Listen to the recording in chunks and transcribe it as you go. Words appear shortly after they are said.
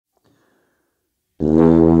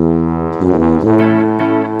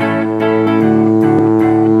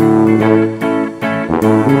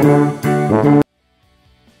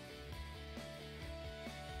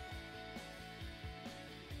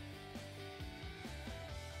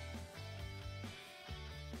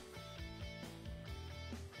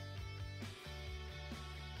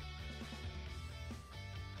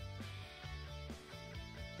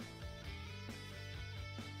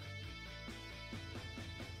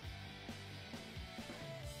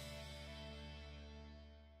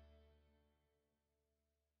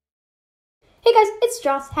Hey guys, it's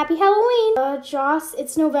Joss. Happy Halloween! Joss,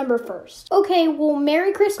 it's November 1st. Okay, well,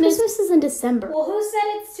 Merry Christmas. Christmas is in December. Well, who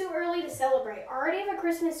said it's too early to celebrate? I already have a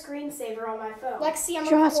Christmas screensaver on my phone. Lexi, I'm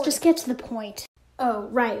Joss, just get to the point. Oh,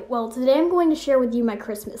 right. Well, today I'm going to share with you my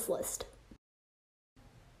Christmas list.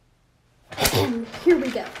 Here we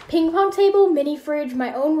go. Ping pong table, mini fridge,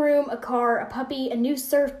 my own room, a car, a puppy, a new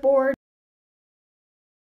surfboard,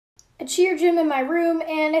 a cheer gym in my room,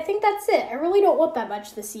 and I think that's it. I really don't want that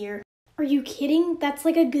much this year. Are you kidding? That's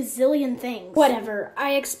like a gazillion things. Whatever.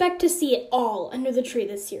 I expect to see it all under the tree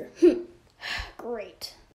this year.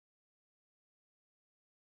 Great.